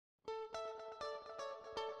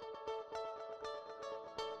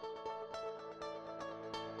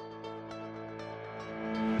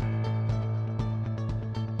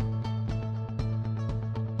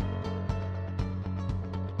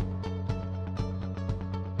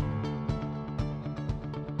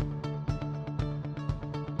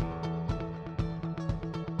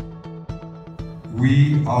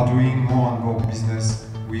we are doing more and more business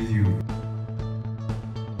with you.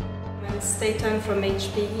 I'm Staten from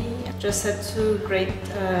HPE. Just had two great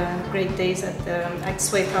days at the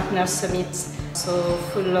Axway Partner Summit. So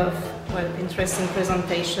full of interesting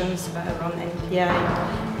presentations around NPI,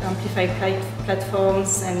 Amplify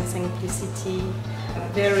platforms and simplicity.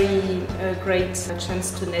 Very great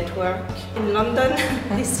chance to network in London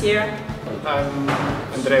this year. I'm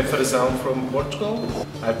André Frazão from Portugal.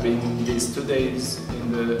 I've been these 2 days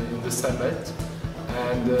in the summit,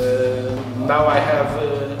 and now I have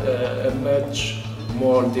a much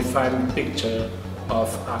more defined picture of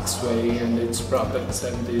Axway and its products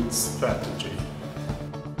and its strategy.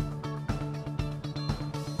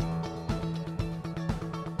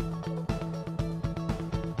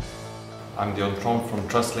 I'm Dion Tromp from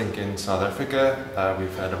TrustLink in South Africa.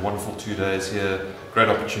 We've had a wonderful 2 days here. Great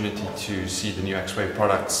opportunity to see the new Axway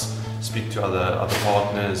products, speak to other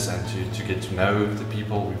partners and to get to know the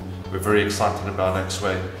people. We're very excited about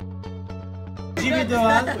Axway.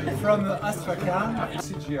 From Astrakhan.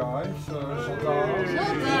 CGI,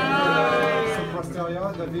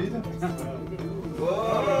 Chantal, David.